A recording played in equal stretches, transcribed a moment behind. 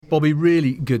Bobby,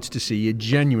 really good to see you,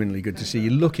 genuinely good to see you,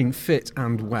 looking fit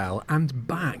and well, and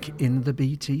back in the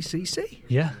BTCC.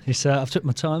 Yeah, I've took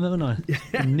my time, haven't I?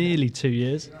 Yeah. Nearly 2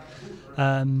 years.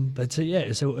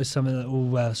 It's something that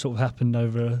all sort of happened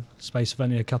over a space of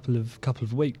only a couple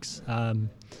of weeks. I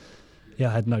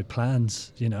had no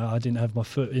plans, I didn't have my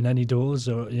foot in any doors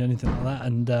or anything like that,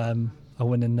 and I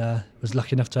went and was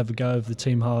lucky enough to have a go of the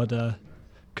Team Hard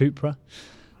Cupra.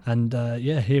 And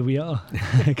here we are.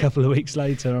 A couple of weeks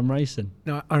later, I'm racing.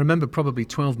 Now, I remember probably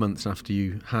 12 months after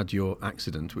you had your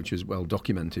accident, which was well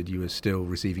documented, you were still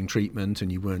receiving treatment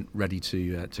and you weren't ready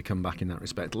to come back in that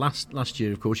respect. Last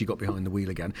year, of course, you got behind the wheel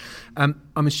again. I'm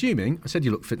assuming, I said you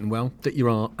look fit and well, that you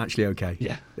are actually okay.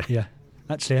 Yeah.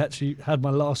 Actually had my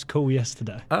last call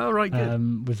yesterday. Oh, right,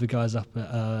 good. With the guys up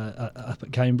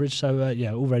at Cambridge. So,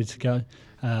 all ready to go.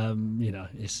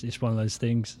 It's one of those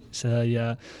things.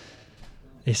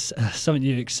 It's something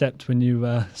you accept when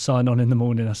you sign on in the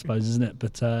morning, I suppose, isn't it?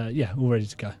 But, all ready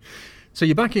to go. So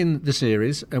you're back in the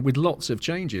series with lots of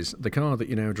changes. The car that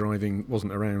you're now driving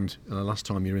wasn't around last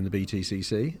time you were in the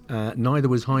BTCC. Neither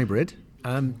was hybrid.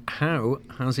 How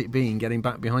has it been getting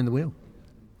back behind the wheel?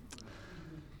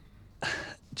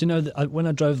 Do you know that when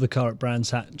I drove the car at Brands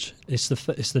Hatch, it's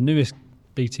the newest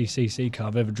BTCC car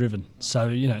I've ever driven. So,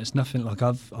 it's nothing like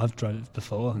I've drove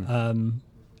before.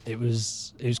 It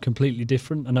was completely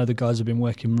different. I know the guys have been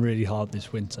working really hard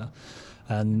this winter,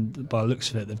 and by the looks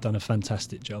of it, they've done a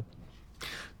fantastic job.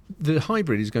 The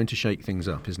hybrid is going to shake things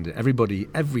up, isn't it? Every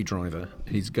driver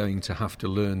is going to have to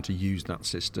learn to use that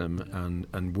system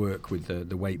and work with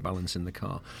the weight balance in the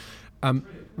car.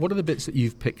 What are the bits that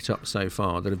you've picked up so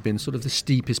far that have been sort of the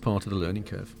steepest part of the learning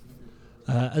curve?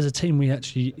 As a team, we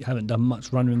actually haven't done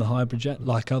much running the hybrid yet,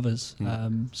 like others. I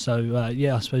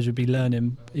suppose we'll be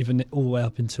learning even all the way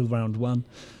up until round one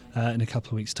in a couple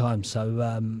of weeks' time.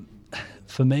 So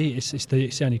for me, it's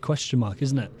the only question mark,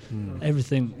 isn't it?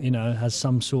 Everything, has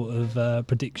some sort of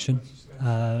prediction,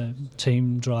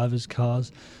 team, drivers,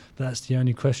 cars, but that's the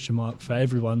only question mark for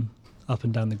everyone up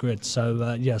and down the grid. So,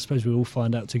 I suppose we'll all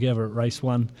find out together at race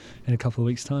one in a couple of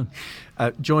weeks' time.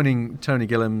 Joining Tony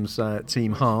Gillam's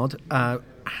Team Hard,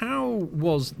 how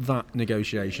was that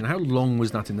negotiation? How long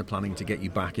was that in the planning to get you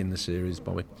back in the series,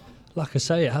 Bobby? Like I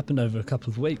say, it happened over a couple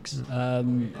of weeks. I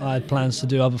had plans to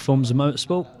do other forms of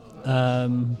motorsport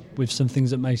with some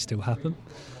things that may still happen.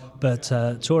 But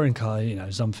touring car,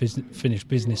 is unfinished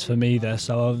business for me there.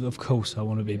 So, of course, I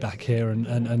want to be back here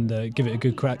and give it a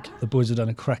good crack. The boys have done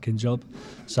a cracking job.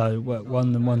 So, work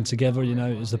one and one together,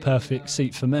 it was the perfect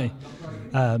seat for me.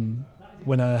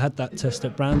 When I had that test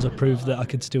at Brands, I proved that I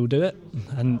could still do it,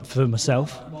 and for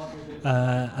myself,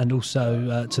 and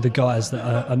also to the guys that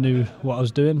I knew what I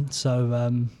was doing.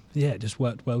 So, it just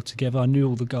worked well together. I knew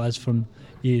all the guys from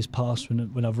years past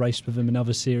when I've raced with them in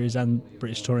other series and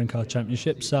British Touring Car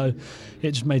Championship, so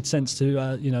it just made sense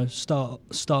to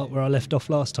start where I left off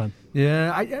last time.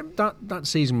 Yeah, that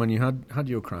season when you had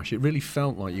your crash, it really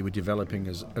felt like you were developing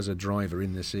as a driver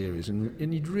in the series,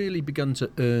 and you'd really begun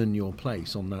to earn your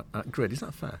place on that grid. Is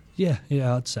that fair? Yeah,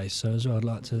 I'd say so as well. I'd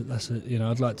like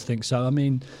to think so. I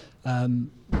mean,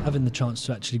 having the chance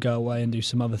to actually go away and do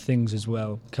some other things as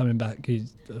well, coming back, I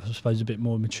suppose, a bit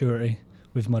more maturity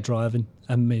with my driving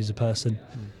and me as a person.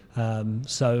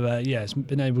 It's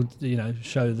been able to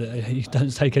show that you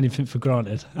don't take anything for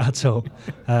granted at all.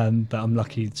 But I'm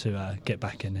lucky to get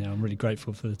back in here. I'm really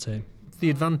grateful for the team. The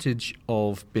advantage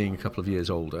of being a couple of years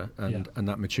older and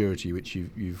that maturity which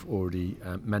you've already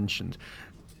mentioned,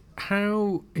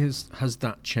 how has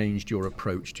that changed your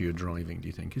approach to your driving, do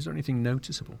you think? Is there anything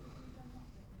noticeable?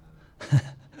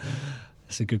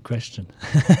 That's a good question.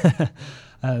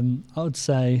 I would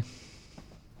say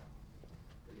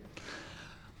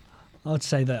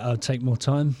that I'd take more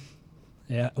time.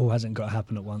 Yeah, it all hasn't got to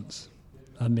happen at once.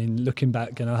 I mean, looking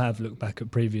back, and I have looked back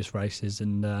at previous races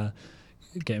and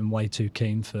getting way too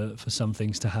keen for some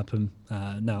things to happen.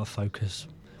 Now I focus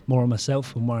more on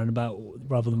myself and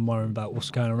rather than worrying about what's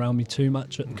going around me too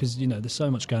much, because, there's so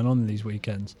much going on in these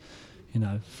weekends.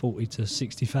 40 to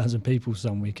 60,000 people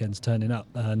some weekends turning up,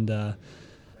 and a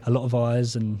lot of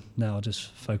eyes, and now I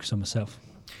just focus on myself.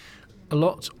 A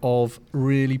lot of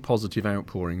really positive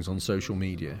outpourings on social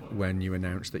media when you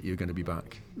announced that you're going to be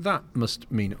back. That must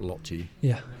mean a lot to you.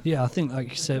 Yeah. I think,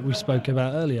 like you said, we spoke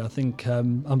about earlier, I think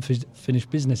unfinished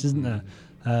business, isn't there?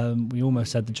 We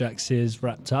almost had the Jack Sears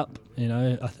wrapped up.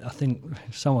 I think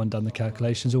if someone done the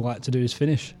calculations, all I had to do is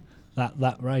finish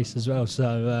that race as well.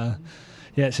 So,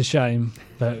 Yeah, it's a shame,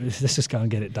 but let's just go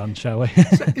and get it done, shall we?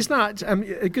 So is that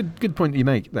a good point that you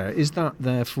make there? Is that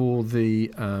therefore the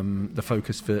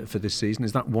focus for this season?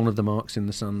 Is that one of the marks in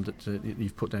the sand that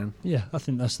you've put down? Yeah, I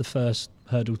think that's the first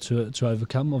hurdle to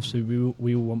overcome. Obviously,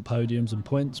 we all want podiums and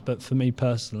points, but for me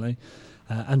personally,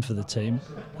 and for the team,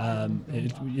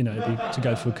 it'd be to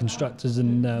go for constructors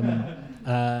and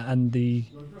the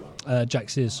Jack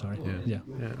Sears, sorry. Yeah,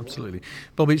 absolutely.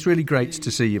 Bobby, it's really great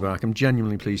to see you back. I'm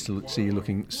genuinely pleased to see you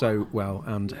looking so well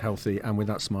and healthy and with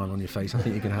that smile on your face. I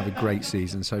think you're going to have a great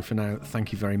season. So for now,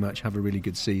 thank you very much. Have a really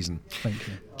good season. Thank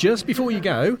you. Just before you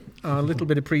go, a little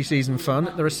bit of pre-season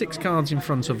fun. There are 6 cards in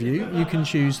front of you. You can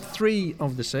choose 3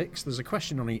 of the 6. There's a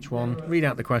question on each one. Read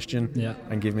out the question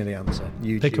and give me the answer.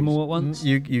 You pick them all at once?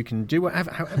 You can do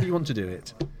however you want to do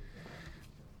it.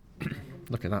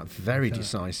 Look at that, very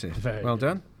decisive. Very well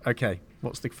done. Okay,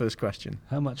 what's the first question?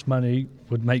 How much money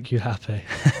would make you happy?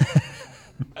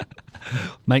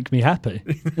 Make me happy.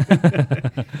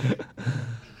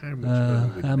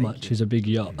 How much is a big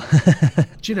yacht?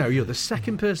 Do you know, you're the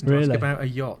second person to ask about a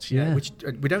yacht. Yeah. Which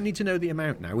we don't need to know the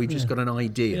amount now. We've just got an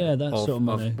idea that sort of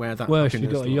money. Of where that. Well, if you've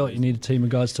got a yacht, you need a team of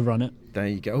guys to run it. There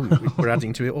you go. We're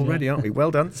adding to it already, aren't we?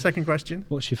 Well done. Second question.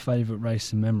 What's your favourite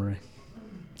racing memory?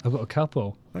 I've got a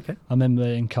couple. Okay. I remember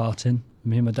in karting,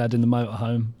 me and my dad in the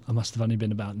motorhome. I must have only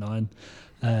been about 9,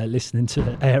 listening to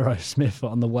Aerosmith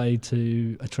on the way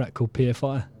to a track called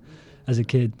PFI as a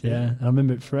kid. Yeah, and I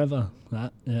remember it forever.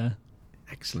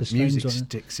 Excellent. Music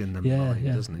sticks in the mind,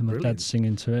 doesn't it? And my dad's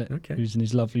singing to it, using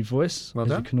his lovely voice, well as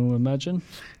done. You can all imagine.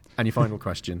 And your final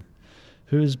question.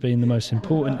 Who has been the most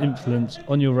important influence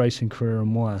on your racing career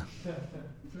and why?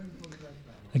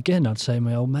 Again, I'd say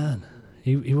my old man.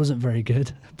 He wasn't very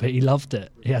good, but he loved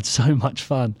it. He had so much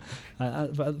fun.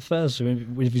 But at first,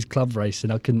 with his club racing,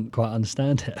 I couldn't quite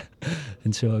understand it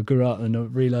until I grew up and I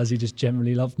realised he just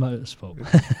generally loved motorsport.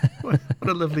 What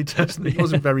a lovely test. He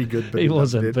wasn't very good, but he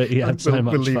wasn't, but he had so much fun.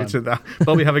 We'll leave it at that.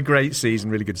 Bobby, have a great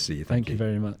season. Really good to see you. Thank you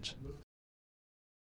very much.